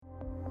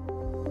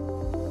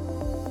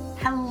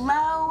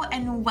Hello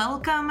and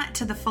welcome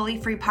to the Fully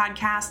Free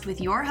Podcast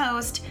with your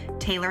host,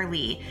 Taylor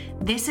Lee.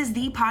 This is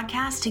the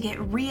podcast to get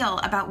real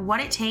about what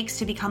it takes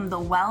to become the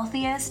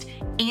wealthiest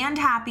and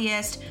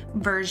happiest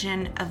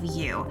version of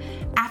you.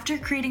 After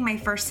creating my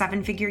first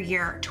seven-figure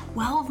year,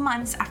 12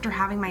 months after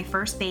having my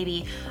first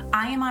baby,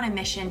 I am on a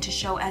mission to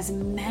show as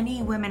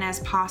many women as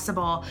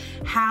possible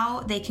how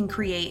they can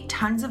create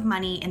tons of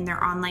money in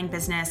their online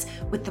business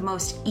with the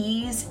most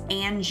ease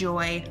and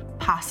joy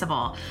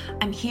possible.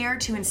 I'm here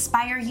to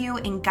inspire you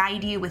and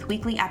guide you with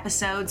weekly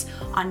episodes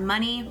on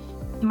money,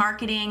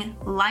 marketing,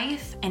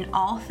 life, and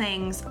all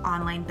things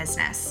online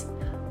business.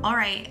 All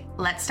right,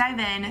 let's dive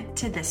in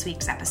to this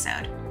week's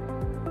episode.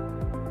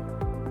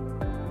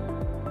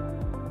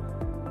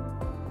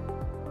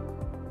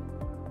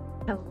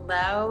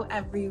 Hello,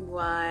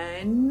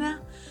 everyone.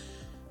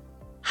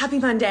 Happy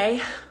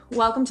Monday.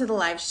 Welcome to the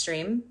live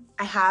stream.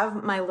 I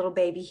have my little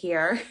baby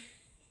here.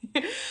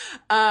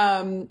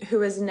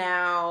 Who is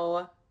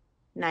now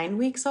 9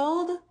 weeks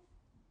old.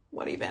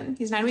 What even?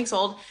 He's 9 weeks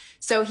old.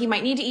 So he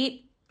might need to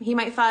eat. He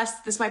might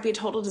fuss. This might be a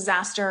total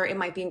disaster. It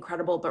might be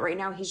incredible. But right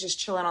now he's just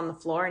chilling on the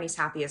floor and he's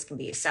happy as can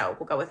be. So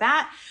we'll go with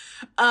that.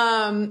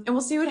 And we'll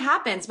see what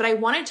happens. But I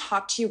want to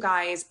talk to you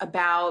guys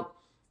about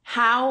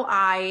how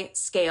I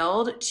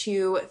scaled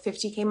to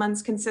 50K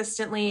months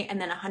consistently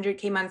and then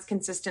 100K months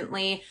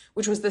consistently,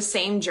 which was the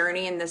same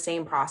journey and the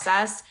same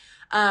process.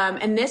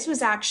 And this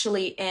was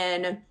actually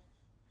in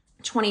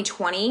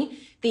 2020,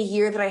 the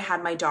year that I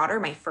had my daughter,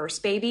 my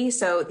first baby.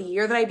 So the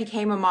year that I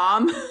became a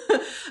mom,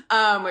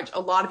 which a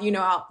lot of you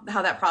know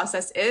how that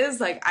process is.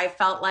 Like I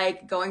felt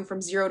like going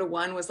from 0 to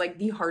 1 was like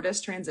the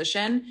hardest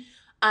transition.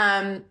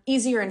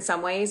 Easier in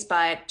some ways,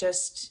 but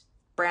just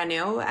brand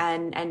new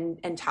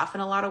and tough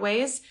in a lot of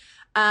ways.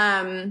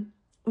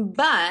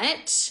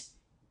 But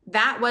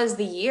that was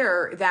the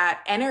year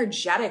that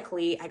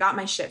energetically I got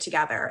my shit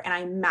together and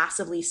I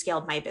massively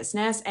scaled my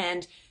business,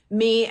 and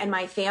me and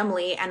my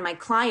family and my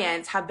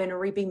clients have been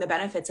reaping the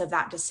benefits of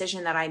that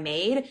decision that I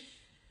made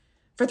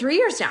for 3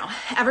 years now,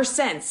 ever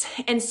since.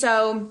 And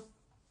so,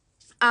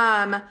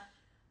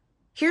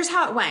 here's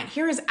how it went.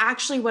 Here is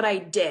actually what I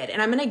did.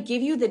 And I'm going to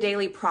give you the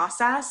daily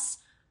process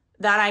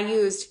that I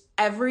used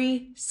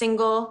every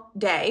single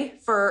day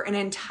for an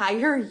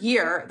entire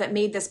year that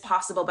made this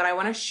possible. But I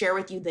want to share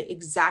with you the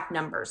exact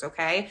numbers,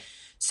 okay?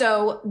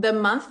 So the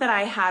month that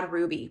I had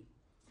Ruby,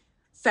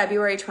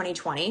 February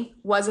 2020,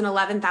 was an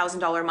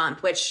 $11,000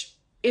 month, which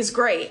is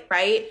great,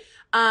 right?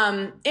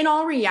 In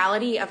all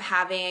reality of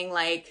having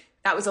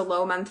that was a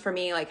low month for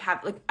me.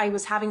 I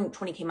was having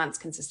 20K months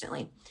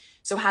consistently.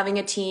 So having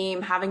a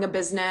team, having a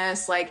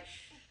business,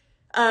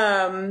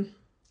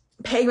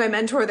 paying my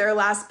mentor their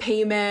last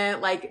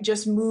payment,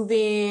 just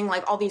moving,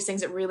 all these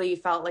things, it really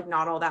felt like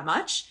not all that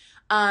much.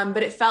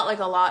 But it felt like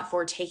a lot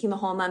for taking the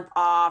whole month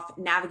off,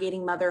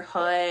 navigating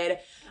motherhood,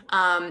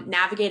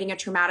 navigating a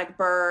traumatic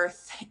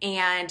birth.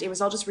 And it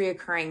was all just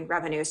reoccurring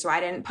revenue. So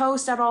I didn't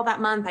post at all that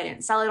month. I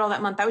didn't sell it all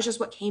that month. That was just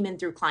what came in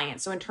through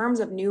clients. So in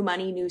terms of new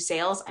money, new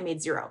sales, I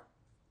made zero.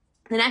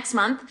 The next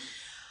month,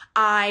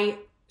 I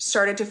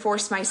started to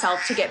force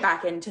myself to get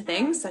back into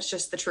things. That's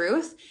just the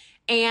truth.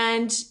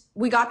 And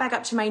we got back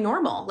up to my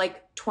normal,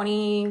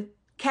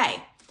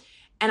 20K.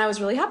 And I was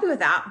really happy with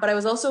that, but I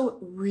was also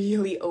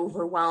really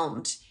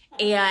overwhelmed.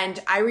 And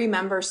I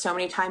remember so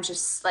many times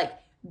just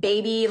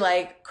baby,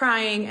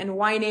 crying and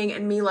whining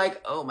and me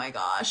oh my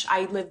gosh,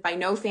 I lived by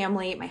no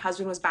family. My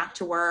husband was back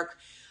to work.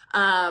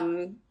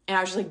 And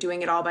I was just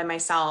doing it all by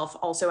myself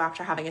also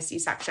after having a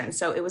C-section.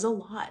 So it was a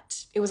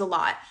lot. It was a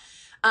lot.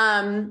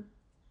 And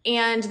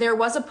there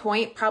was a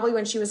point probably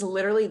when she was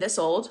literally this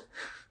old,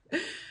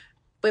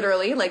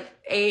 literally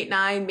 8,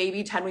 9,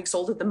 maybe 10 weeks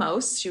old at the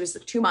most. She was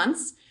 2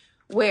 months,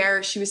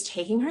 where she was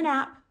taking her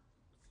nap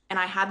and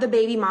I had the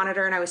baby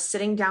monitor and I was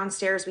sitting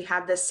downstairs. We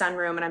had this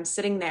sunroom and I'm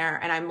sitting there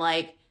and I'm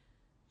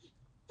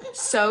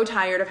so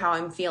tired of how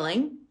I'm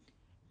feeling.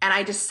 And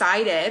I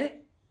decided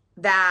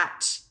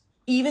that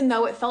even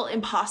though it felt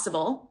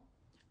impossible,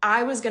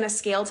 I was going to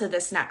scale to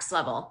this next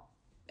level.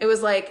 It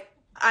was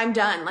I'm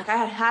done. I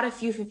had had a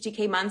few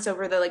 50K months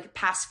over the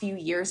past few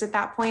years at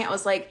that point. I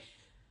was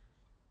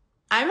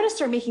I'm going to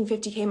start making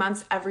 50K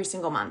months every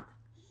single month.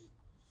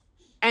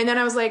 And then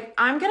I was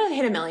I'm going to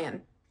hit 1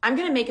 million. I'm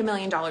going to make $1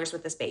 million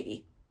with this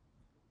baby.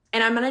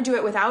 And I'm going to do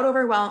it without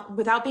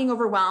being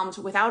overwhelmed,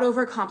 without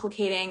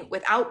overcomplicating,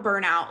 without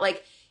burnout.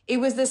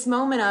 It was this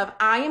moment of,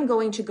 I am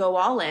going to go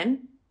all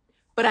in,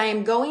 but I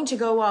am going to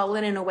go all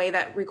in a way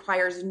that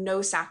requires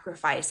no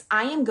sacrifice.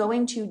 I am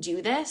going to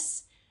do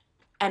this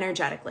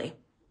energetically.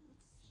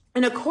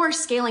 And of course,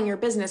 scaling your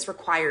business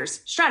requires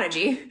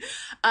strategy.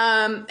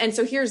 And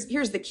so here's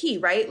the key,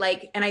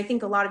 right? And I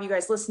think a lot of you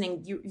guys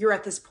listening, you're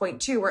at this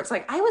point too, where it's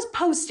I was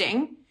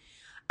posting,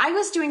 I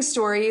was doing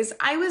stories,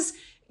 I was,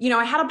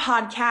 I had a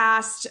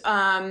podcast.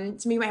 Some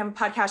of you might have a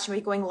podcast, you might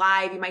be going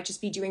live, you might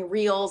just be doing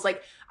reels. I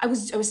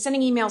was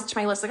sending emails to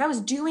my list. I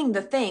was doing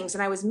the things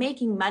and I was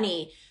making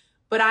money,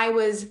 but I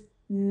was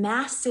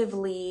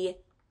massively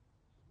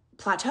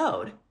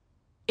plateaued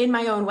in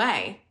my own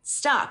way.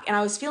 stuck. And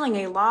I was feeling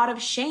a lot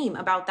of shame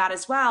about that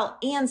as well.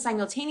 And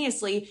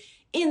simultaneously,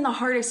 in the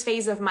hardest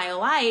phase of my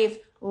life,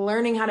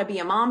 learning how to be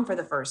a mom for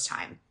the first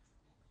time.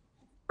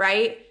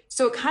 Right?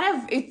 So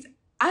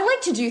I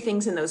like to do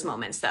things in those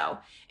moments though.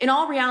 In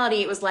all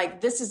reality, it was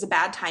like, this is a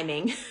bad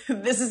timing.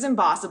 This is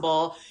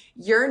impossible.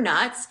 You're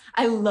nuts.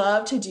 I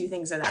love to do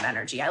things in that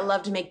energy. I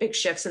love to make big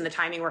shifts in the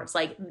timing where it's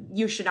like,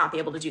 you should not be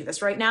able to do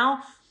this right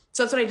now.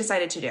 So that's what I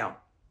decided to do.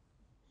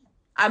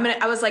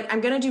 I was like,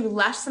 I'm going to do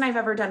less than I've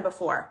ever done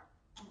before.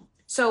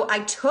 So I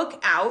took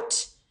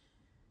out,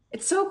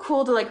 it's so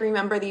cool to like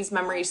remember these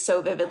memories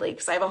so vividly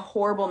because I have a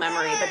horrible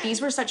memory, but these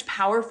were such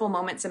powerful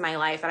moments in my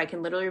life that I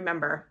can literally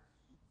remember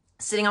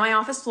sitting on my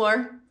office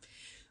floor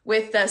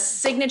with the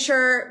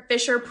signature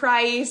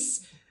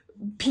Fisher-Price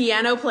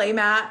piano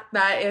playmat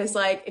that is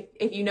like,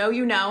 if you know,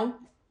 you know.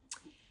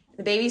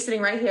 The baby's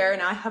sitting right here.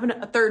 Now I have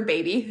a third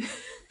baby.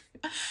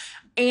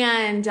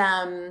 And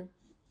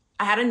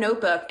I had a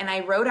notebook and I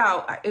wrote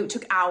out, it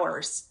took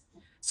hours.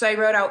 So I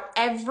wrote out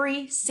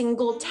every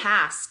single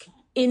task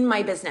in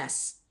my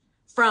business,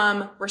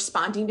 from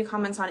responding to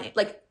comments on it,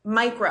 like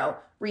micro,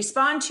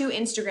 respond to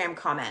Instagram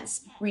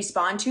comments,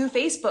 respond to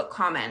Facebook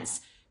comments,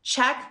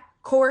 check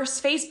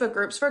course Facebook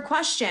groups for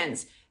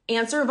questions,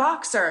 answer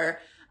Voxer,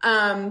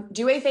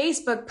 do a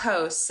Facebook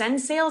post,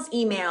 send sales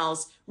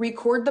emails,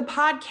 record the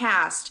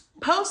podcast,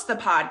 post the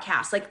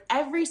podcast, like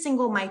every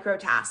single micro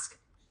task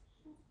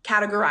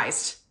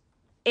categorized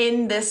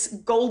in this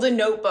golden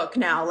notebook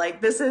now.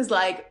 Like this is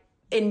like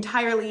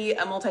entirely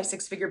a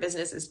multi-six-figure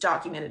business is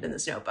documented in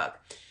this notebook.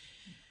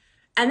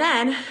 And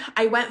then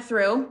I went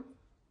through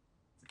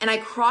and I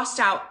crossed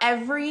out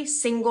every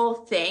single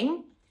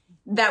thing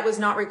that was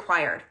not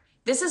required.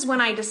 This is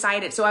when I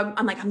decided, so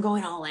I'm like, I'm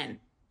going all in,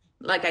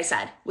 like I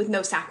said, with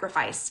no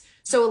sacrifice.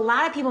 So a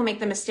lot of people make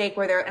the mistake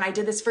where and I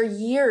did this for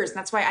years. And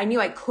that's why I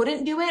knew I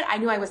couldn't do it. I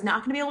knew I was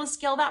not going to be able to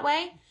scale that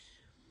way.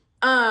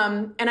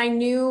 And I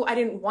knew I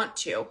didn't want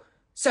to.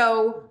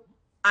 So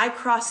I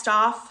crossed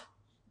off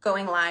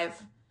going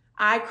live.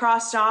 I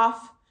crossed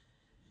off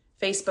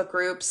Facebook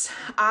groups.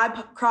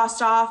 I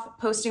crossed off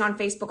posting on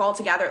Facebook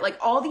altogether. Like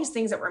all these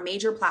things that were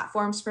major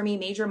platforms for me,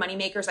 major money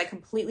makers. I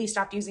completely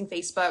stopped using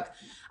Facebook.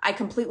 I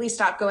completely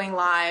stopped going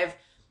live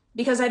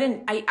because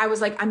I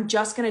was like, I'm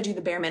just going to do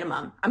the bare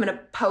minimum. I'm going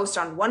to post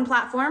on one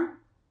platform.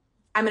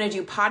 I'm going to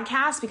do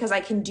podcasts because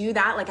I can do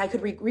that. Like I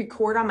could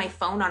record on my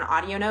phone on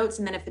audio notes.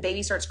 And then if the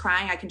baby starts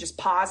crying, I can just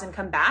pause and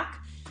come back.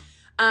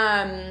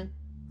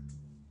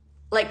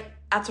 Like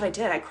that's what I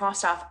did. I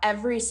crossed off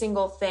every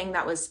single thing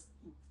that was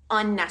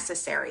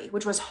unnecessary,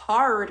 which was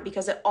hard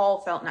because it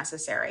all felt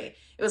necessary.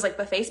 It was like,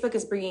 but Facebook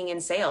is bringing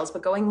in sales,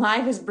 but going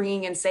live is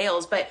bringing in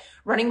sales, but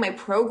running my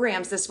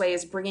programs this way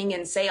is bringing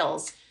in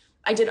sales.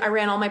 I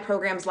ran all my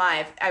programs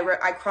live.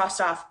 I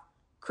crossed off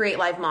create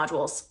live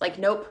modules. Like,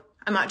 nope,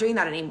 I'm not doing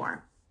that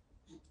anymore.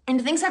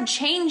 And things have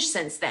changed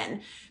since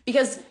then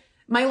because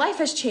my life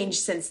has changed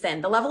since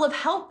then. The level of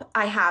help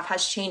I have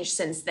has changed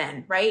since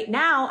then, right?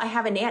 Now I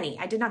have a nanny.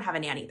 I did not have a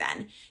nanny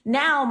then.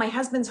 Now my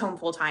husband's home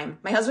full time.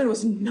 My husband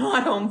was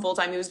not home full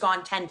time. He was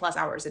gone 10 plus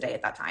hours a day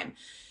at that time.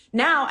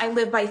 Now I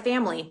live by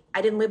family.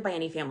 I didn't live by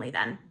any family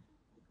then.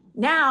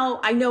 Now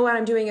I know what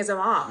I'm doing as a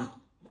mom.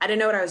 I didn't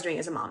know what I was doing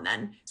as a mom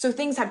then. So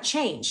things have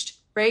changed,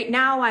 right?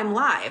 Now I'm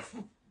live.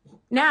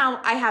 Now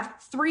I have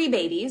 3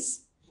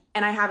 babies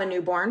and I have a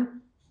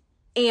newborn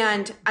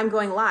and I'm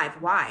going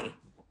live. Why?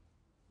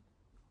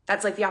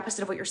 That's like the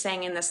opposite of what you're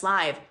saying in this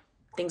live.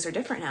 Things are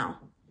different now.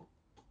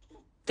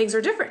 Things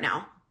are different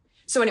now.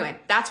 So anyway,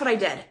 that's what I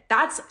did.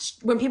 That's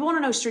when people want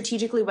to know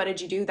strategically, what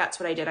did you do? That's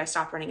what I did. I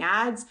stopped running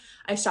ads.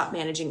 I stopped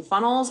managing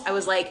funnels. I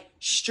was like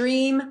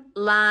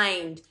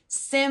streamlined,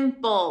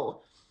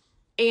 simple.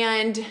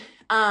 And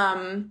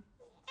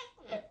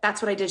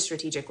that's what I did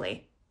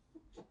strategically.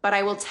 But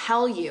I will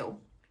tell you,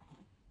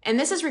 and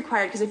this is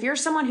required because if you're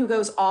someone who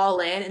goes all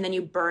in and then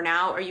you burn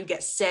out or you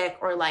get sick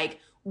or like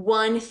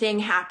one thing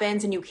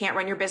happens and you can't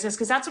run your business,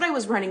 because that's what I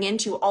was running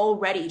into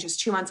already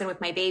just 2 months in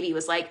with my baby,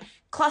 was like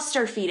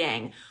cluster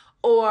feeding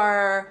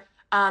or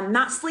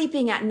not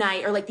sleeping at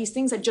night, or like these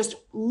things that just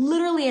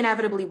literally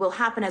inevitably will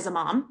happen as a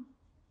mom.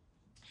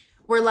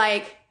 We're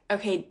like,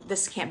 okay,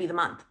 this can't be the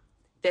month.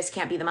 This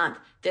can't be the month.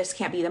 This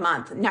can't be the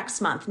month. Next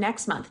month,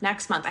 next month,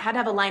 next month. I had to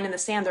have a line in the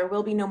sand. There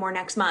will be no more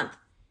next month.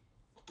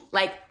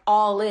 Like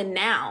all in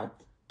now,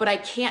 but I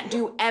can't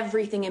do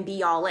everything and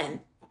be all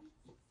in.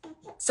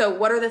 So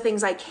what are the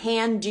things I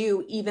can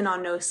do even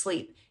on no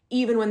sleep,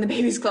 even when the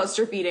baby's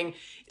cluster feeding,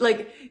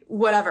 like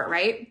whatever,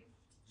 right?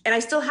 And I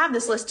still have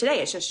this list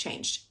today. It's just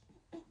changed.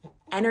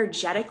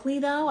 Energetically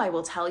though, I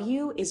will tell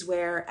you, is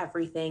where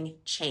everything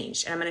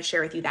changed. And I'm going to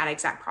share with you that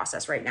exact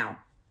process right now.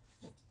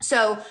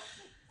 So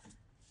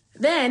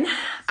then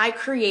I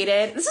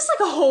created, this is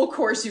like a whole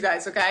course, you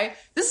guys, okay?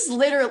 This is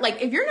literally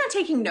like, if you're not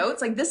taking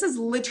notes, like this is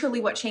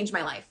literally what changed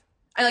my life.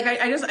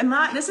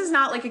 This is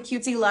not like a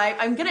cutesy life.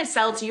 I'm going to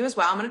sell to you as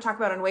well. I'm going to talk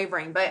about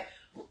unwavering, but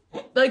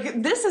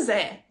like, this is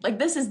it. Like,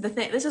 this is the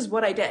thing. This is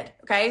what I did.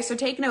 Okay. So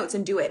take notes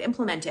and do it,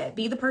 implement it,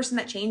 be the person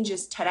that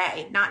changes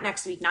today, not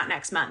next week, not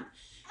next month.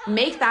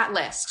 Make that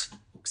list.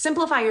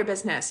 simplify your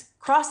business,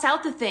 cross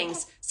out the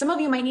things. Some of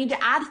you might need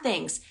to add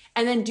things,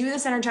 and then do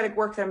this energetic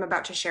work that I'm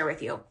about to share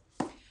with you.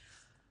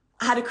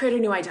 I had to create a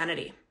new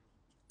identity.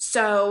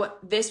 So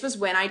this was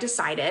when I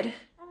decided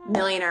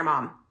millionaire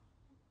mom.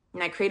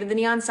 And I created the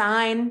neon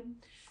sign.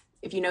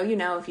 If you know, you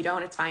know. If you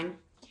don't, it's fine.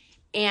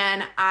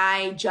 And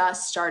I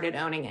just started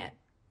owning it.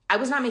 I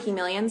was not making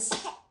millions.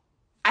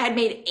 I had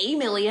made $1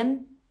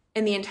 million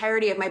in the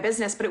entirety of my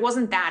business, but it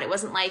wasn't that. It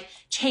wasn't like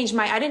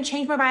I didn't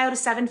change my bio to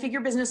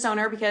 7-figure business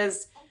owner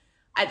because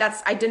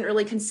I didn't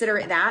really consider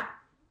it that.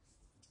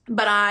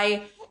 But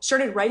I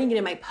started writing it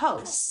in my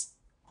posts.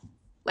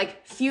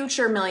 Like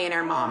future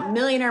millionaire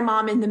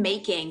mom in the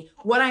making,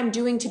 what I'm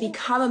doing to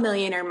become a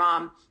millionaire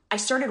mom. I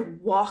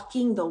started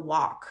walking the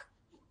walk.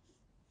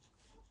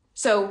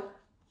 So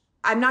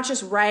I'm not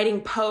just writing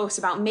posts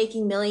about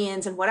making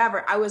millions and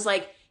whatever. I was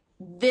like,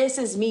 this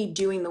is me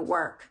doing the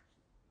work.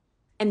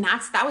 And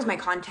that was my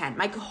content.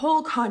 My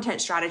whole content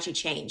strategy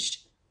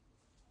changed.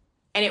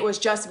 And it was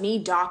just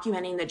me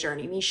documenting the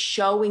journey, me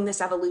showing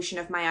this evolution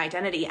of my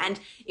identity. And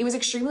it was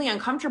extremely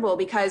uncomfortable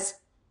because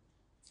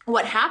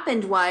what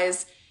happened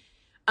was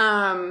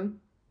I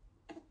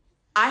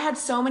had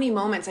so many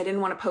moments I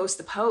didn't want to post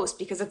the post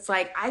because it's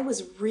like I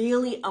was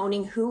really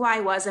owning who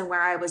I was and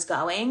where I was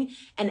going,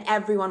 and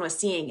everyone was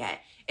seeing it.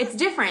 It's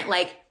different,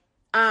 like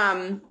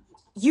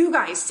you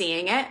guys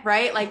seeing it,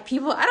 right? Like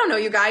people, I don't know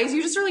you guys,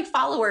 you just are like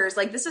followers.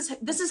 Like this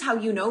is how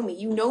you know me.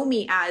 You know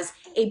me as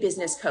a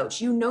business coach.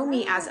 You know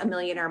me as a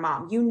millionaire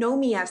mom. You know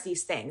me as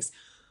these things.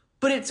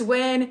 But it's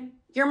when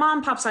your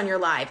mom pops on your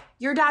live,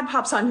 your dad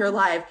pops on your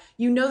live,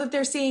 you know that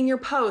they're seeing your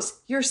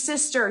post, your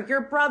sister,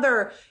 your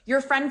brother,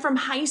 your friend from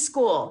high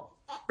school,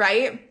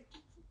 right?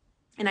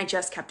 And I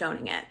just kept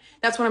owning it.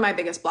 That's one of my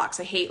biggest blocks.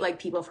 I hate like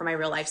people from my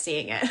real life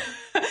seeing it.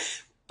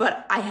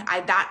 But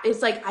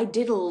it's like I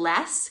did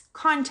less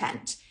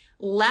content,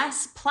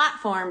 less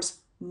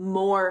platforms,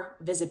 more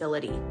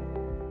visibility.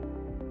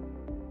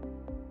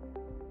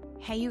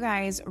 Hey, you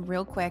guys,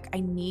 real quick,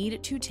 I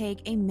need to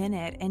take a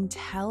minute and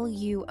tell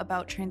you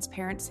about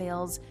Transparent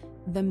Sales,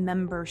 the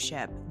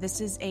membership.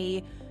 This is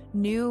a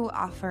new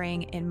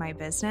offering in my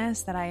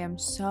business that I am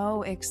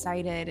so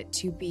excited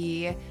to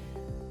be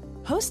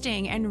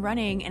hosting and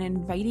running and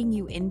inviting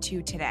you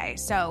into today.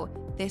 So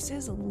this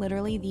is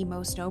literally the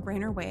most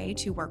no-brainer way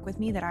to work with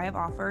me that I have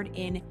offered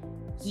in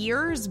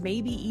years,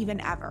 maybe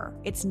even ever.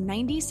 It's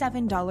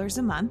 $97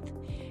 a month.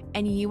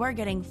 And you are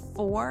getting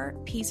 4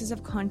 pieces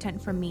of content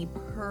from me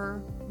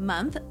per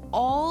month,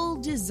 all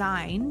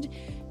designed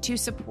to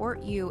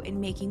support you in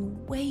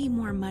making way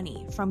more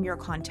money from your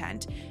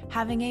content,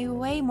 having a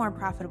way more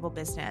profitable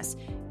business,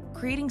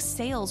 creating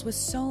sales with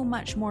so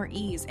much more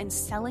ease, and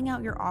selling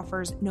out your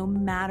offers no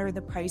matter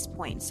the price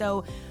point.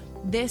 So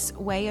this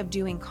way of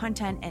doing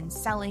content and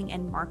selling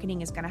and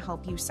marketing is going to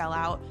help you sell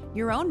out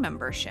your own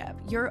membership,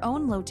 your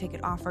own low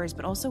ticket offers,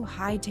 but also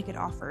high ticket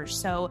offers.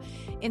 So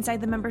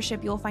inside the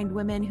membership, you'll find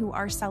women who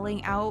are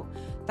selling out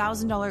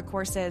 $1,000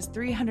 courses,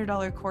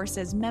 $300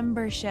 courses,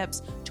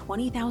 memberships,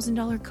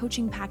 $20,000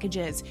 coaching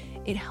packages.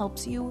 It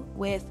helps you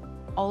with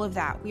all of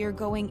that. We are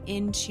going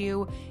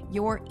into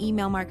your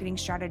email marketing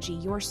strategy,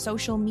 your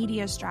social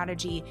media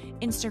strategy,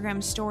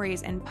 Instagram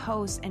stories and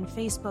posts and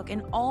Facebook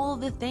and all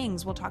the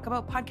things. We'll talk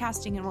about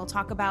podcasting and we'll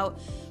talk about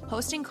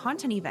hosting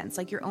content events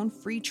like your own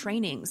free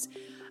trainings.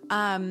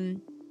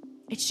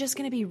 It's just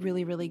going to be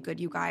really, really good,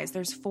 you guys.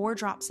 There's 4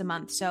 drops a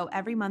month. So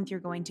every month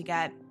you're going to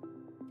get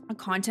a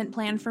content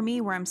plan for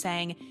me where I'm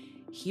saying,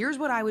 here's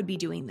what I would be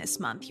doing this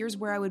month. Here's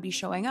where I would be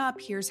showing up.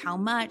 Here's how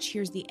much.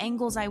 Here's the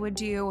angles I would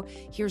do.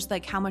 Here's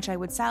like how much I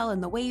would sell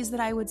and the ways that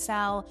I would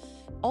sell.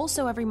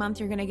 Also, every month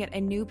you're going to get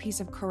a new piece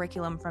of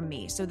curriculum from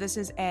me. So this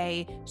is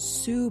a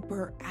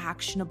super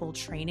actionable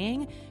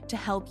training to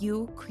help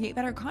you create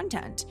better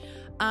content.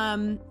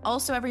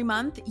 Also, every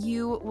month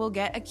you will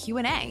get a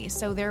Q&A.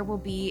 So there will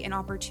be an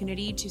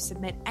opportunity to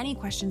submit any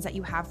questions that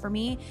you have for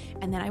me,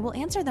 and then I will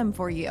answer them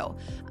for you.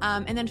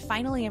 And then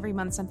finally, every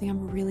month, something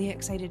I'm really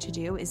excited to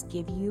do is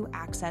give you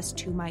access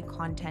to my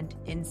content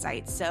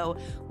insights. So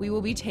we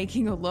will be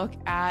taking a look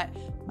at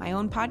my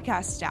own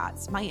podcast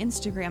stats, my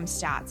Instagram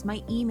stats,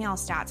 my email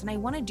stats. And I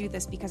want to do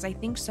this because I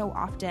think so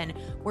often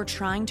we're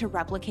trying to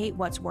replicate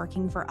what's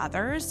working for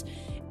others,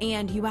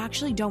 and you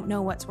actually don't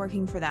know what's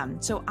working for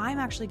them. So I'm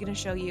actually going to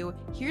show you,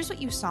 here's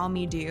what you saw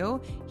me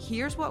do.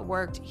 Here's what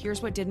worked. Here's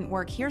what didn't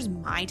work. Here's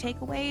my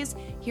takeaways.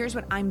 Here's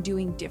what I'm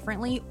doing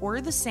differently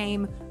or the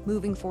same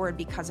moving forward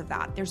because of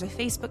that. There's a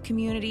Facebook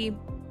community.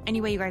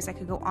 Anyway, you guys, I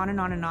could go on and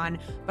on and on,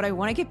 but I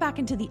want to get back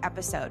into the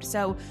episode.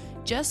 So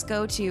just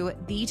go to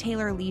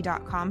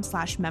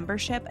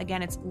thetaylorlee.com/membership.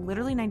 Again, it's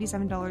literally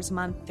 $97 a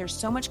month. There's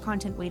so much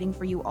content waiting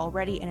for you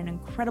already and an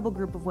incredible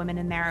group of women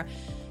in there.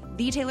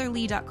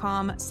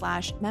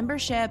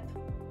 thetaylorlee.com/membership.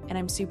 And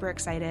I'm super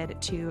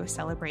excited to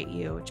celebrate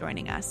you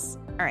joining us.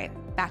 All right,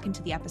 back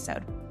into the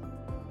episode.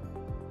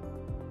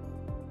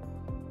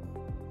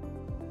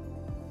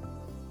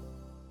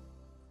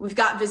 We've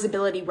got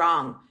visibility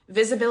wrong.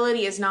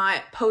 Visibility is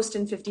not post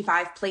in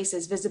 55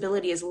 places.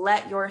 Visibility is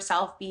let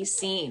yourself be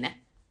seen.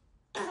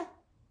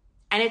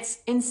 And it's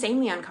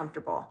insanely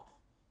uncomfortable.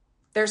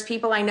 There's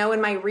people I know in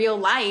my real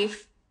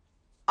life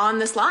on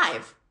this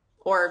live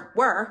or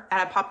were that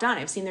I popped on.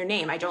 I've seen their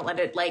name. I don't let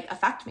it like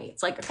affect me.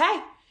 It's like,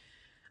 okay,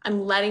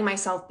 I'm letting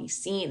myself be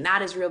seen.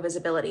 That is real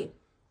visibility.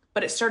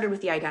 But it started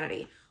with the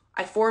identity.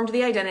 I formed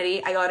the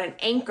identity. I got an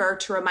anchor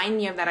to remind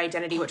me of that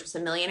identity, which was a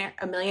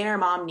millionaire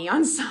mom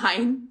neon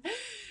sign.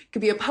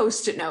 Could be a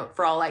Post-it note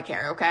for all I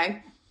care,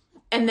 okay?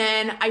 And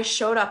then I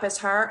showed up as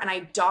her and I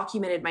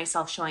documented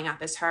myself showing up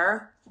as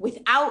her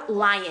without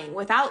lying,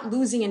 without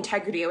losing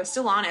integrity. I was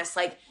still honest.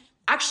 Like,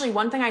 actually,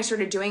 one thing I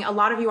started doing, a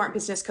lot of you aren't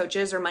business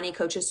coaches or money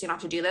coaches, so you don't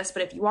have to do this.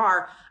 But if you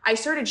are, I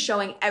started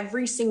showing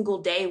every single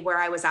day where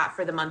I was at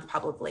for the month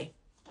publicly.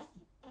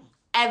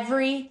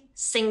 Every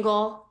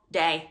single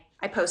day.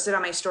 I posted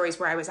on my stories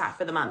where I was at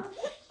for the month.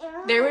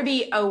 There would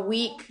be a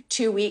week,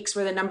 2 weeks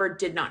where the number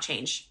did not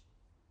change.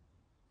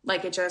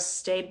 Like it just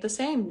stayed the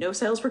same. No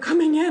sales were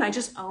coming in. I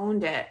just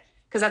owned it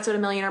because that's what a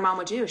millionaire mom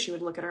would do. She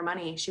would look at her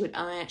money. She would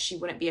own it. She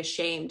wouldn't be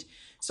ashamed.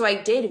 So I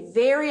did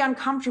very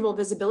uncomfortable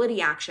visibility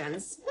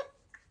actions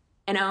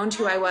and owned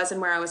who I was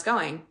and where I was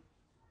going.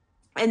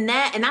 And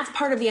that's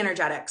part of the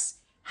energetics.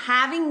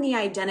 Having the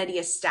identity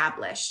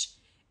established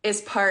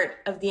is part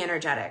of the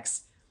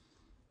energetics.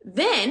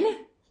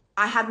 Then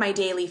I had my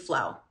daily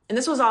flow. And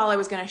this was all I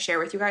was going to share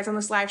with you guys on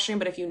this live stream.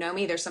 But if you know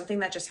me, there's something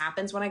that just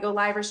happens when I go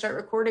live or start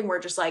recording where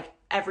just like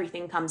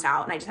everything comes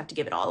out and I just have to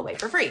give it all away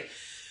for free.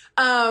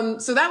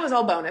 So that was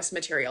all bonus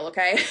material.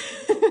 Okay.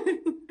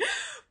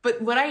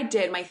 But what I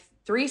did, my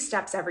 3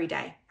 steps every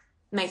day,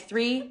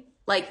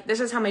 this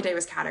is how my day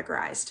was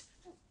categorized.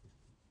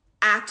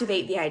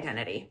 Activate the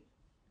identity.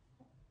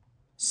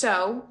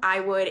 So I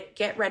would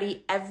get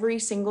ready every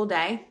single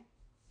day,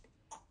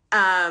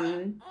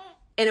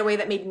 in a way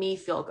that made me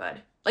feel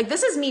good. Like,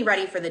 this is me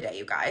ready for the day,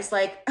 you guys.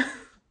 Like,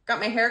 got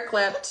my hair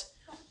clipped.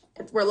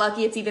 We're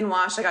lucky it's even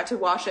washed. I got to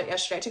wash it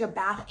yesterday. I took a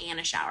bath and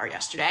a shower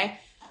yesterday.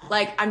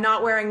 Like, I'm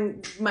not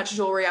wearing much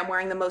jewelry. I'm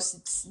wearing the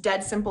most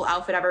dead simple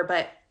outfit ever.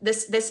 But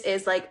this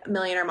is like a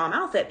millionaire mom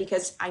outfit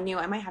because I knew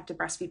I might have to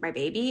breastfeed my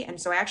baby.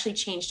 And so I actually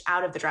changed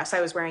out of the dress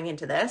I was wearing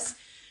into this.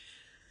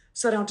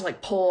 So I don't have to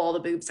like pull all the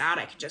boobs out.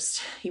 I can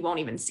just, you won't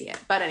even see it.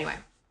 But anyway,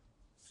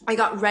 I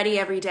got ready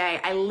every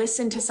day. I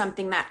listened to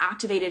something that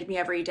activated me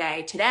every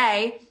day.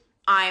 Today,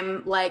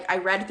 I'm like, I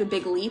read The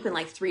Big Leap in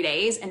like 3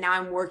 days and now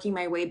I'm working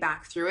my way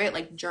back through it,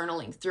 like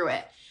journaling through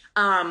it.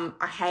 I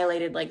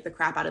highlighted like the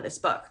crap out of this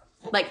book.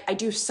 Like I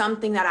do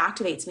something that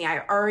activates me. I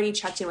already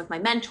checked in with my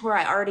mentor.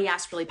 I already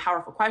asked really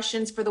powerful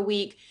questions for the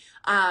week.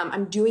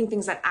 I'm doing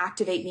things that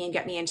activate me and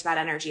get me into that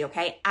energy.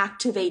 Okay.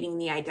 Activating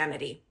the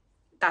identity.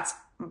 That's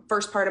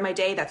first part of my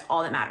day. That's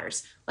all that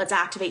matters. Let's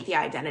activate the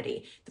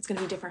identity. That's going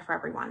to be different for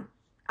everyone.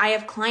 I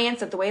have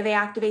clients that the way they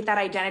activate that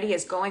identity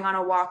is going on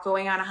a walk,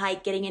 going on a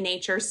hike, getting in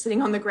nature,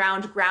 sitting on the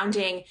ground,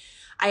 grounding.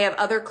 I have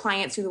other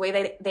clients who the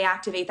way they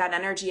activate that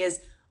energy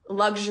is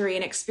luxury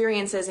and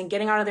experiences and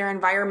getting out of their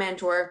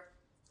environment, or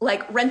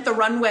like rent the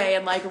runway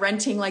and like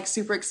renting like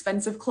super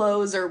expensive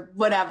clothes or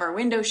whatever,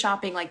 window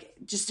shopping, like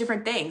just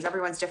different things.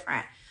 Everyone's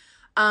different.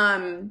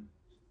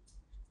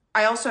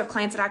 I also have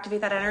clients that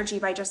activate that energy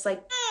by just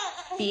like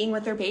being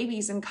with their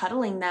babies and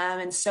cuddling them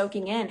and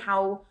soaking in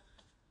how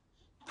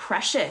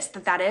precious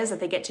that is that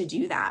they get to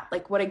do that.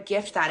 Like what a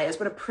gift that is,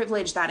 what a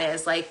privilege that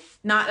is. Like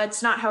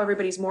that's not how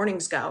everybody's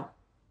mornings go.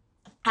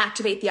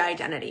 Activate the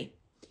identity.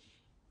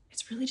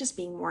 It's really just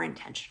being more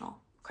intentional.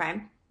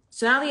 Okay.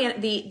 So now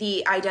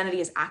the identity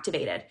is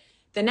activated.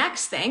 The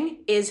next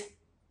thing is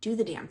do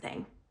the damn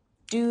thing.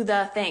 Do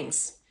the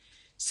things.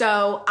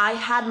 So I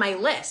had my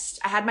list.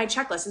 I had my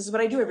checklist. This is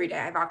what I do every day.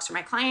 I Vox for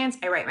my clients.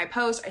 I write my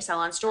posts. I sell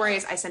on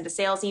stories. I send a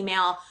sales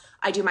email.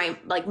 I do my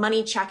like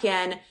money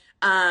check-in.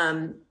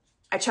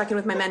 I check in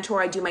with my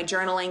mentor. I do my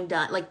journaling.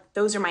 Done. Like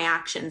those are my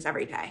actions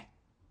every day.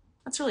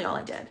 That's really all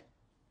I did.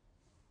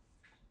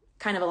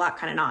 Kind of a lot,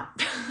 kind of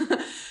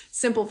not.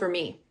 Simple for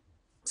me.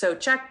 So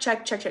check.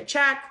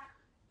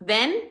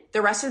 Then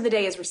the rest of the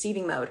day is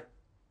receiving mode.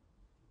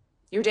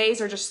 Your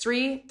days are just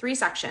three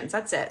sections.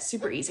 That's it.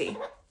 Super easy.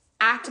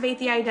 Activate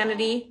the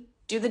identity,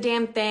 do the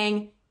damn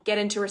thing, get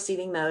into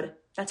receiving mode.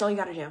 That's all you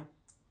got to do.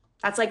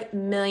 That's like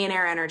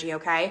millionaire energy,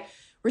 okay?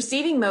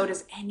 Receiving mode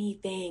is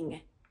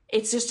anything.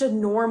 It's just a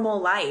normal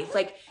life.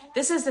 Like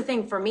this is the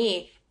thing for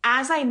me.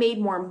 As I made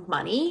more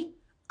money,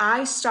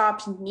 I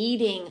stopped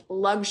needing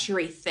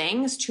luxury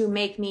things to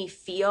make me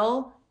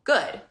feel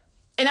good.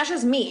 And that's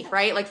just me,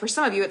 right? Like for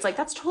some of you, it's like,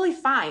 that's totally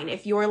fine.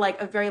 If you're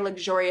like a very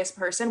luxurious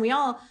person,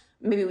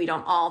 maybe we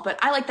don't all, but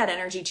I like that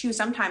energy too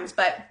sometimes.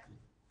 But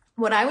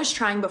what I was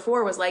trying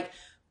before was like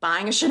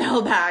buying a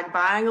Chanel bag,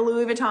 buying a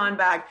Louis Vuitton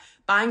bag,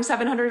 buying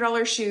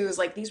 $700 shoes.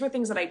 Like these were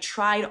things that I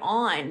tried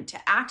on to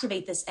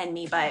activate this in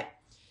me, but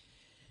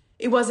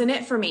it wasn't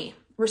it for me.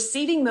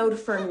 Receiving mode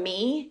for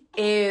me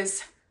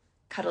is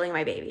cuddling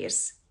my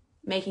babies,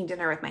 making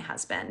dinner with my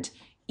husband,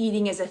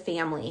 eating as a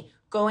family,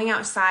 going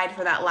outside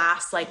for that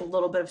last like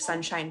little bit of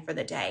sunshine for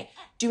the day,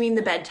 doing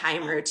the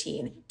bedtime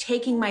routine,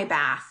 taking my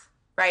bath,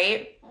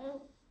 right?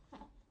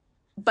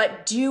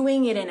 But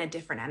doing it in a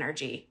different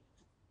energy.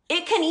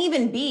 It can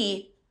even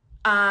be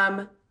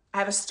I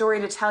have a story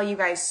to tell you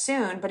guys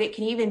soon, but it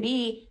can even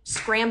be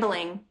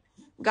scrambling.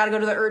 Got to go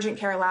to the urgent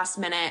care last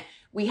minute.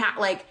 We have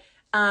like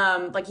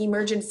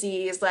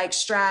emergencies, like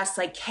stress,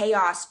 like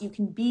chaos. You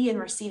can be in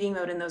receiving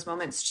mode in those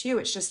moments too.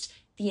 It's just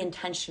the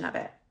intention of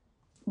it.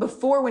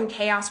 Before, when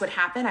chaos would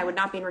happen, I would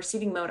not be in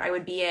receiving mode. I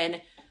would be in,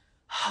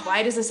 oh,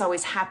 why does this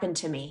always happen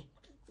to me?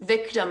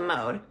 Victim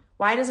mode.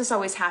 Why does this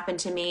always happen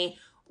to me?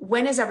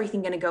 When is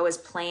everything going to go as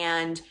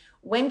planned?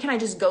 When can I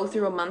just go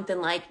through a month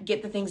and like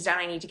get the things done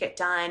I need to get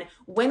done?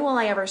 When will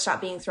I ever stop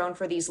being thrown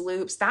for these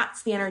loops?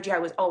 That's the energy I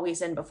was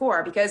always in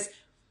before, because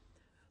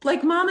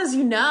like mamas,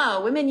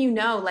 women,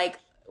 like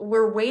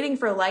we're waiting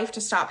for life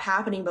to stop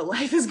happening, but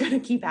life is going to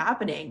keep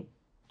happening.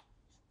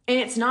 And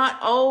it's not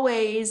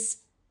always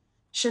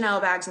Chanel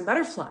bags and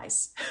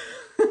butterflies.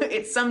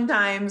 It's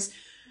sometimes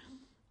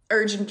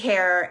urgent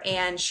care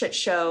and shit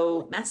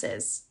show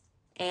messes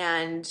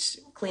and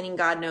cleaning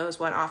God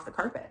knows what off the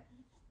carpet.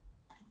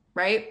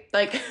 Right?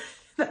 Like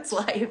that's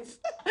life.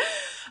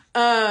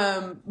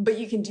 But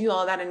you can do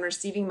all that in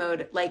receiving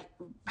mode. Like,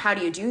 how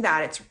do you do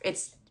that?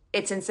 It's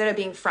instead of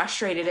being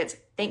frustrated, it's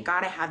thank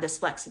God I have this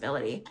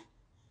flexibility.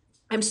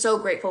 I'm so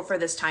grateful for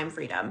this time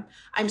freedom.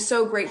 I'm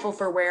so grateful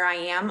for where I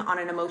am on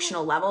an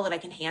emotional level that I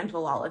can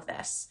handle all of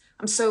this.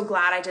 I'm so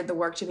glad I did the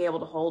work to be able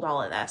to hold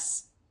all of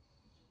this.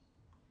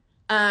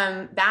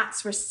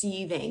 That's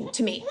receiving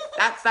to me.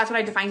 That's what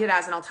I defined it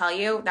as. And I'll tell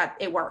you that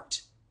it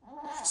worked.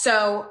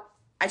 So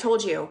I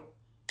told you,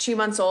 2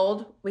 months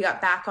old, we got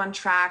back on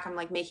track. I'm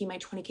like making my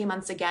 20K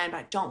months again, but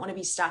I don't want to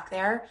be stuck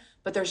there.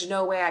 But there's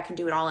no way I can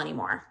do it all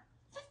anymore.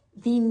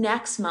 The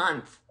next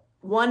month,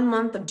 1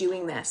 month of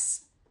doing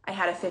this, I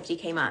had a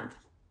 50K month.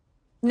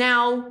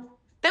 Now,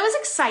 that was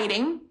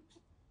exciting,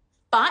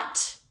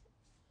 but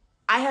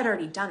I had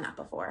already done that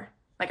before.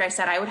 Like I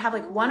said, I would have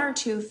like 1 or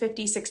 2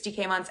 50,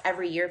 60K months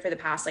every year for the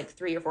past like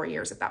 3 or 4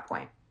 years at that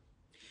point.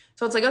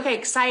 So it's like, okay,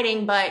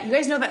 exciting, but you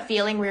guys know that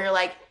feeling where you're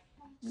like,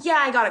 yeah,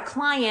 I got a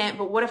client,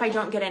 but what if I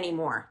don't get any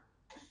more?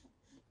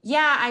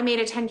 Yeah, I made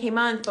a 10K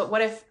month, but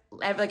what if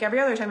like every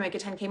other time I make a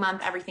 10K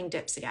month, everything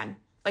dips again?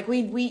 Like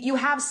you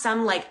have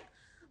some like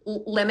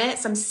limit,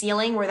 some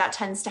ceiling where that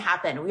tends to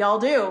happen. We all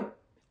do.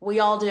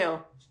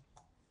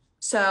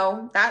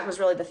 So that was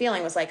really the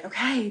feeling, was like,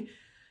 okay,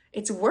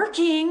 it's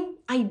working.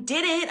 I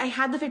did it. I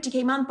had the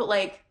 50K month, but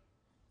like,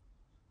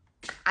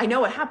 I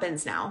know what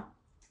happens now.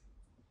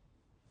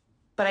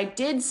 But I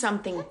did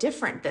something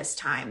different this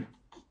time.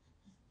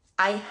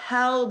 I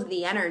held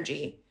the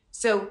energy.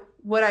 So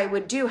what I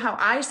would do, how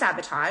I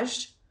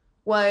sabotaged,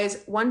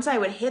 was once I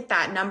would hit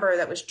that number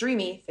that was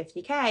dreamy,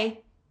 50K,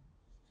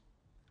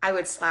 I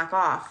would slack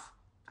off.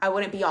 I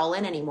wouldn't be all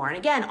in anymore. And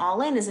again,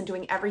 all in isn't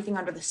doing everything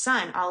under the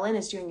sun. All in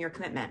is doing your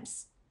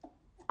commitments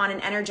on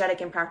an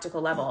energetic and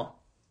practical level.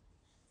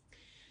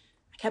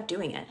 I kept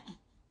doing it.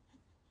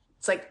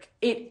 It's like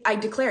I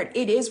declared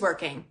it is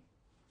working.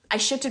 I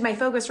shifted my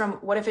focus from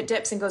what if it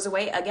dips and goes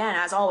away again,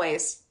 as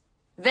always,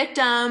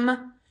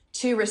 victim,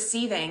 to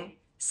receiving,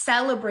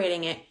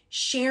 celebrating it,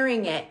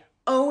 sharing it,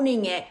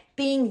 owning it,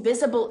 being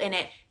visible in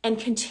it, and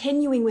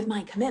continuing with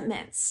my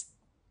commitments.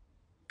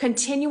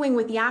 Continuing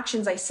with the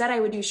actions I said I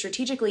would do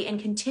strategically,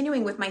 and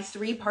continuing with my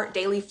 3-part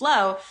daily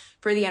flow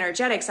for the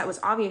energetics that was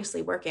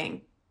obviously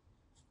working.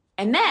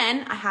 And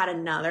then I had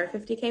another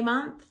 50K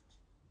month,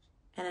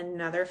 and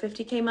another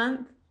 50K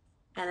month,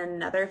 and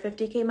another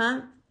 50K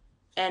month,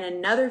 and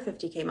another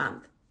 50K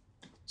month.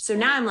 So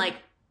now I'm like,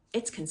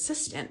 it's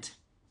consistent.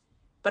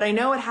 But I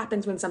know what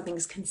happens when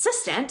something's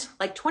consistent,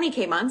 like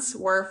 20K months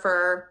were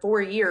for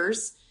 4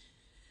 years.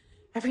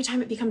 Every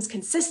time it becomes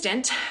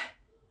consistent,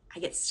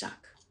 I get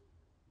stuck.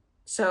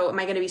 So am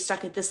I going to be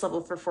stuck at this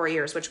level for 4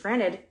 years? Which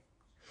granted,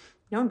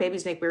 when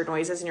babies make weird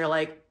noises and you're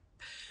like,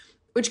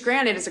 which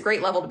granted is a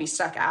great level to be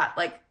stuck at.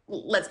 Like,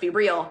 let's be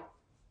real.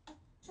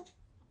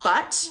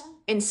 But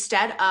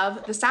instead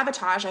of the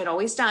sabotage I'd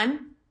always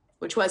done,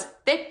 which was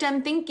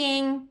victim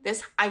thinking,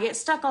 I get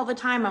stuck all the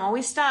time. I'm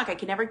always stuck. I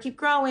can never keep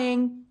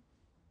growing.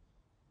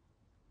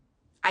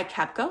 I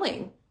kept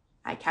going.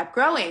 I kept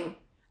growing.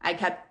 I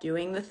kept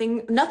doing the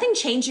thing. Nothing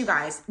changed, you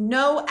guys.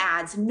 No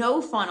ads,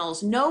 no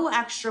funnels, no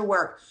extra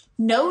work,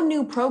 no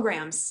new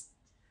programs.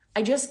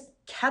 I just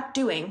kept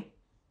doing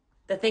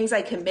the things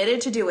I committed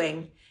to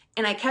doing.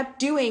 And I kept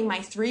doing my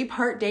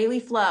 3-part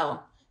daily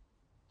flow.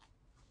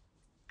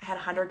 I had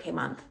a 100K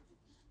month,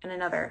 and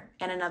another,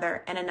 and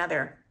another, and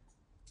another.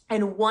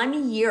 And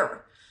 1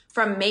 year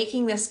from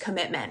making this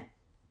commitment,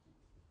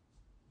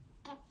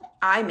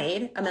 I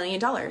made $1 million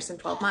in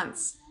 12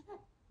 months.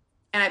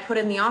 And I put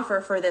in the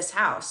offer for this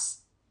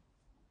house.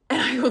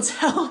 And I will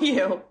tell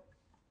you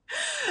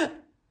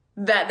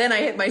that then I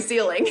hit my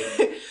ceiling.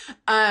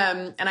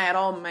 And I had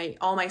all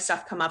my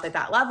stuff come up at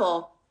that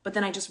level. But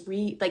then I just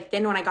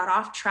then when I got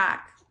off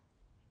track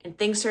and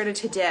things started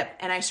to dip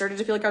and I started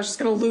to feel like I was just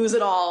going to lose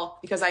it all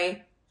because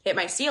I hit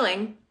my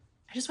ceiling,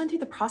 I just went through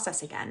the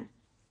process again.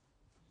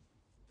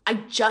 I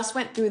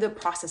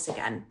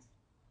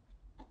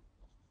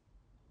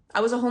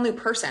was a whole new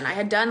person. I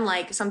had done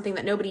like something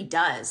that nobody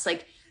does.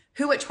 Like,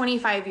 who at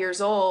 25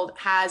 years old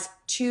has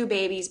 2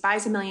 babies,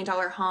 buys $1 million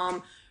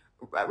home,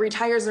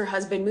 retires her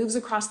husband, moves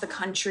across the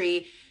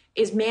country,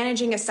 is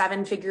managing a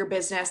 7-figure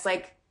business.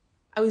 Like,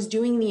 I was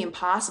doing the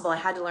impossible. I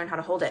had to learn how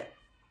to hold it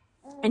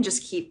and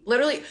just keep,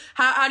 literally,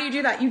 how do you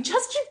do that? You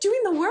just keep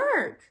doing the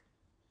work.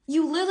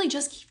 You literally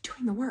just keep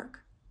doing the work.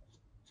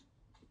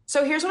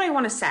 So here's what I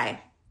want to say.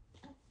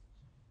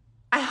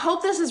 I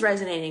hope this is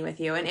resonating with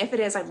you. And if it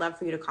is, I'd love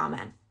for you to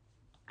comment.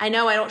 I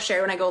know I don't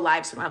share when I go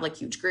live, so I don't have like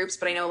huge groups,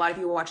 but I know a lot of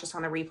you will watch this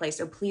on the replay.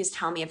 So please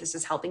tell me if this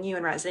is helping you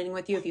and resonating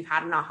with you. If you've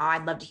had an aha,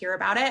 I'd love to hear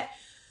about it.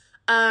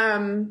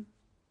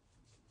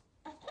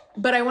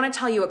 But I want to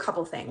tell you a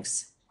couple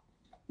things.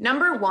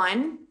 Number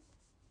one,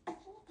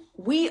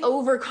 we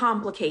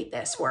overcomplicate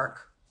this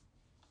work.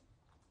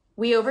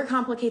 We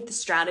overcomplicate the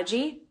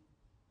strategy.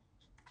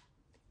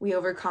 We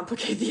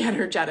overcomplicate the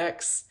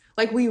energetics.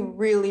 Like, we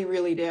really,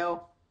 really do.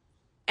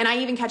 And I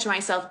even catch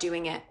myself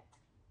doing it,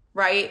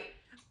 right?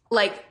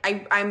 Like,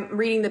 I'm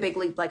reading The Big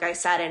Leap, like I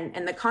said,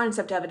 and the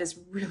concept of it is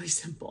really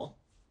simple.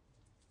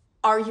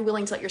 Are you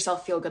willing to let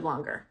yourself feel good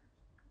longer?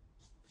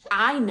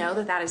 I know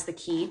that that is the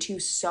key to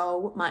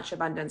so much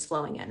abundance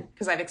flowing in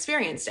because I've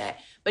experienced it.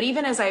 But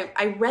even as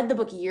I read the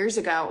book years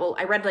ago, well,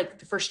 I read like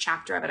the first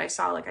chapter of it. I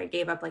saw like I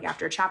gave up like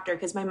after a chapter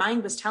because my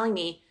mind was telling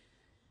me,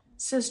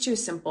 this is too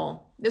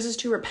simple. This is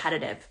too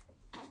repetitive.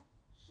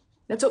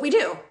 That's what we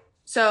do.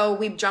 So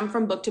we jump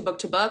from book to book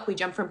to book. We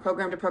jump from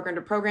program to program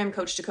to program,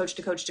 coach to coach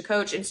to coach to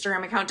coach,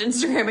 Instagram account to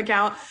Instagram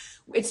account.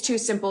 It's too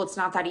simple. It's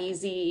not that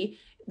easy.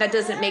 That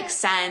doesn't make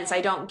sense.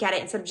 I don't get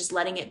it. Instead of just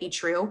letting it be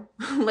true,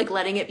 like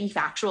letting it be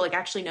factual, like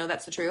actually know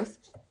that's the truth.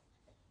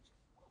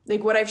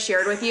 Like what I've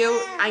shared with you,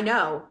 I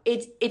know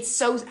it's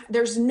so,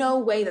 there's no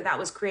way that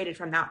was created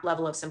from that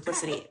level of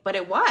simplicity, but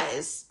it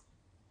was.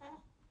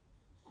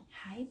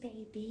 Hi,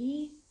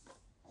 baby.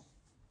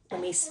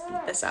 Let me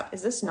speed this up.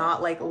 Is this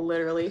not like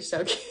literally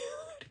so cute?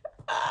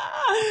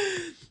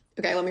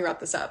 Okay, let me wrap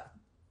this up.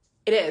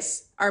 It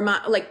is. Our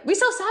mind, like we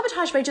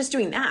self-sabotage by just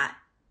doing that.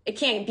 It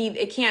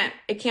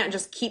can't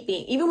just keep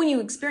being, even when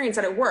you experience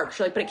that it works,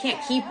 you're like, but it can't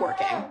keep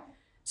working.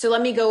 So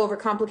let me go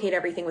overcomplicate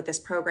everything with this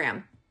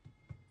program.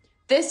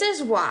 This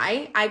is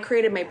why I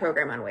created my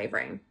program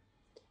Unwavering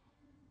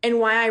and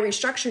why I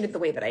restructured it the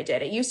way that I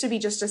did. It used to be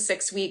just a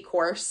 6-week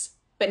course,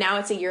 but now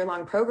it's a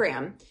year-long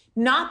program.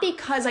 Not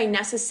because I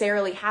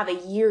necessarily have a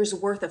year's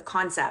worth of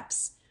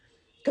concepts.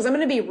 Because I'm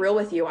going to be real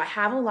with you. I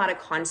have a lot of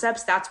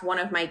concepts. That's one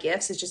of my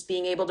gifts, is just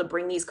being able to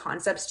bring these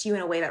concepts to you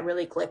in a way that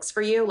really clicks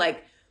for you.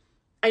 Like,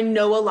 I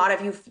know a lot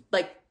of you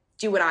like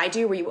do what I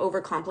do where you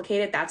overcomplicate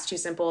it. That's too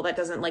simple. That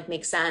doesn't like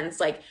make sense.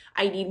 Like,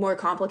 I need more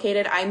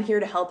complicated. I'm here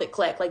to help it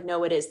click. Like,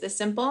 no, it is this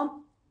simple.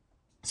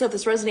 So if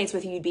this resonates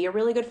with you, you'd be a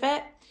really good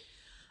fit.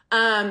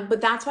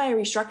 But that's why I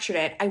restructured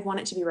it. I want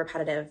it to be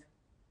repetitive.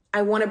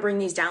 I want to bring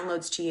these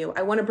downloads to you.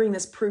 I want to bring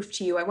this proof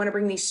to you. I want to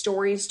bring these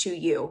stories to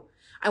you.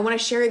 I want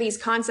to share these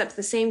concepts,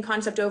 the same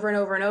concept over and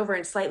over and over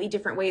in slightly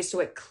different ways so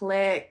it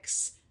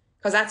clicks.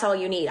 Because that's all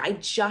you need. I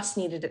just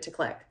needed it to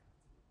click.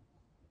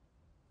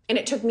 And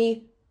it took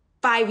me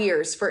 5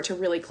 years for it to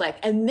really click.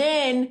 And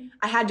then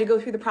I had to go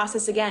through the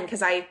process again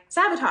because I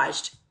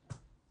sabotaged.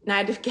 And I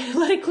had to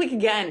let it click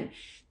again.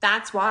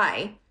 That's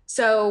why.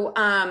 So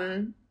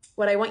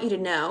what I want you to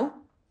know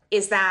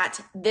is that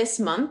this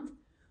month,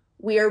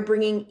 we are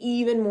bringing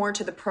even more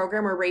to the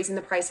program. We're raising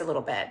the price a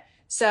little bit.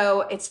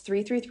 So it's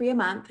 $333 a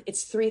month.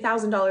 It's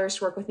 $3,000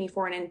 to work with me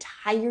for an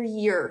entire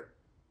year.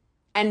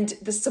 And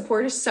the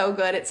support is so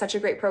good. It's such a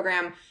great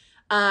program.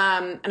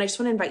 And I just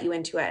want to invite you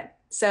into it.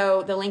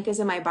 So the link is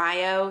in my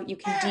bio. You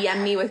can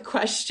DM me with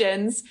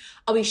questions.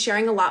 I'll be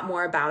sharing a lot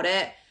more about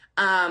it.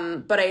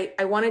 But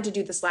I wanted to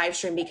do this live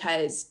stream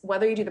because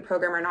whether you do the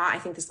program or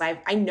not,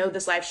 I know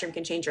this live stream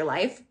can change your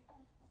life.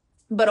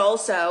 But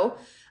also,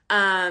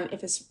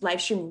 if this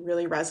live stream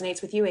really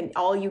resonates with you and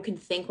all you can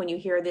think when you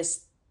hear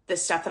this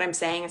stuff that I'm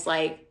saying is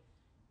like,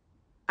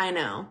 I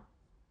know.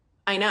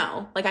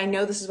 Like, I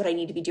know this is what I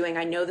need to be doing.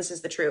 I know this is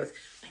the truth.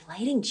 My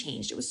lighting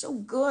changed. It was so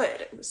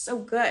good.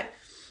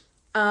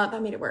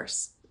 That made it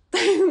worse.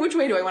 Which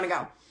way do I want to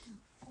go?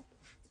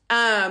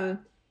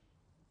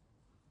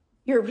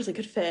 You're a really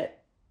good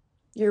fit.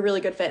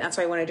 That's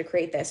why I wanted to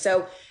create this.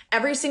 So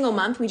every single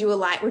month we're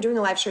doing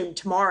a live stream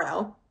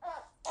tomorrow.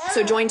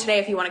 So join today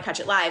if you want to catch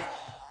it live.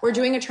 We're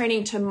doing a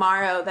training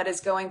tomorrow that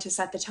is going to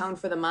set the tone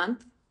for the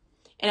month.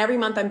 And every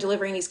month I'm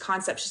delivering these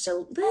concepts just a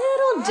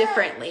little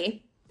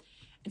differently.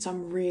 And so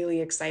I'm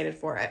really excited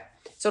for it.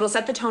 So it'll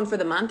set the tone for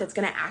the month. It's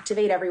going to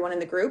activate everyone in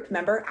the group.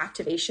 Remember,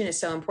 activation is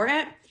so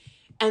important.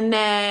 And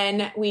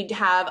then we'd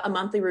have a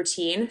monthly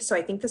routine. So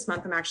I think this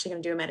month I'm actually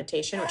going to do a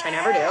meditation, which I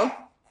never do.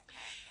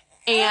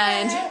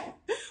 And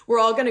we're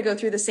all going to go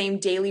through the same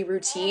daily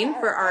routine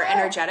for our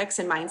energetics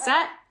and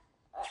mindset.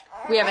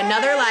 We have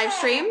another live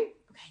stream.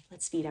 Okay,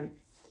 let's feed him.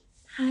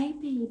 Hi,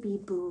 baby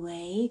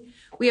boy.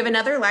 We have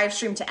another live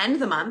stream to end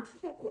the month.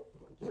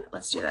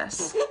 Let's do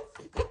this.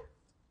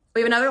 We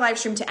have another live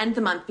stream to end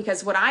the month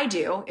because what I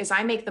do is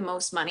I make the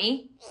most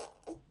money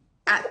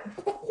at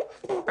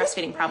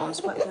breastfeeding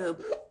problems. What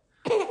boob?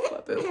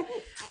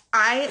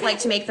 I like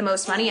to make the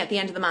most money at the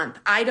end of the month.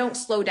 I don't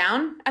slow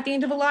down at the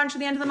end of a launch at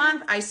the end of the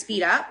month. I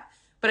speed up.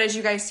 But as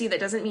you guys see, that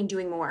doesn't mean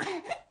doing more.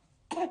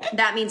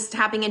 That means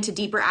tapping into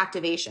deeper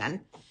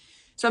activation.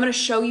 So I'm going to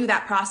show you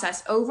that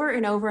process over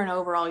and over and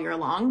over all year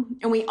long.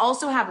 And we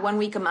also have 1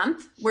 week a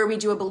month where we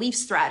do a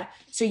beliefs thread.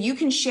 So you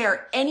can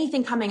share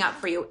anything coming up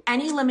for you,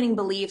 any limiting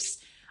beliefs,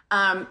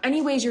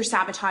 any ways you're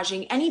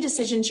sabotaging, any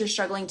decisions you're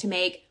struggling to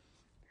make,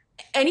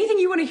 anything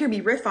you want to hear me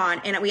riff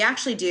on. And we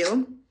actually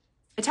do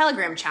a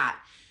Telegram chat.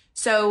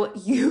 So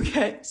you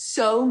get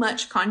so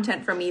much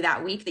content from me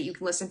that week that you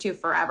can listen to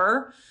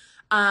forever.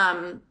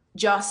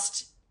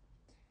 Just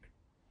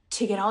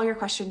to get all your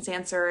questions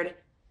answered,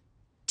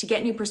 to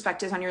get new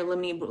perspectives on your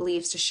limiting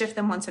beliefs, to shift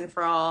them once and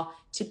for all,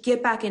 to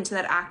get back into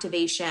that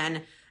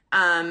activation,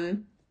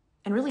 and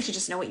really to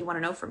just know what you want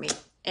to know from me.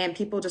 And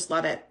people just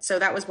love it. So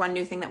that was one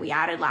new thing that we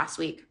added last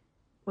week,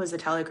 was the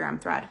Telegram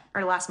thread,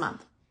 or last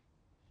month.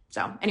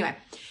 So anyway,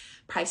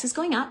 price is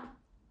going up.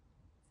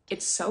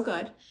 It's so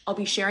good. I'll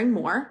be sharing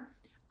more.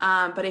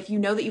 But if you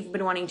know that you've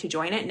been wanting to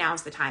join it,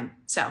 now's the time.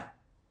 So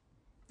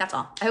that's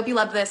all. I hope you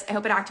loved this. I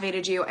hope it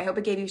activated you. I hope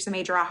it gave you some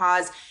major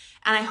ahas.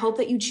 And I hope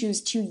that you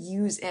choose to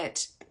use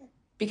it,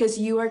 because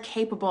you are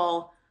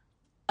capable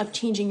of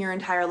changing your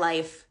entire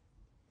life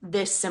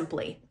this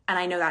simply. And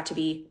I know that to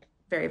be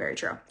very, very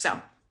true.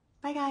 So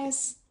bye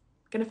guys.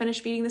 Gonna finish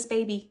feeding this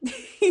baby.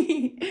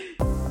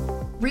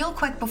 Real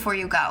quick before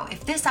you go,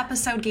 if this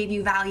episode gave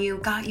you value,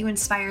 got you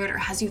inspired, or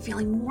has you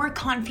feeling more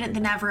confident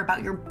than ever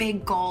about your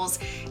big goals,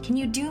 can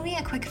you do me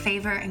a quick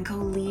favor and go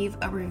leave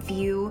a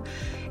review?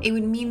 It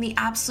would mean the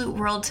absolute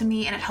world to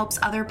me, and it helps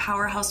other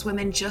powerhouse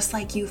women just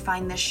like you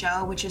find this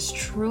show, which is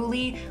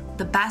truly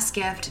the best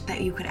gift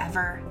that you could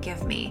ever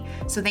give me.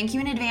 So thank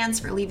you in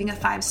advance for leaving a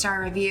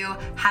 5-star review.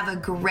 Have a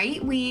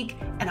great week,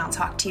 and I'll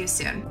talk to you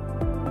soon.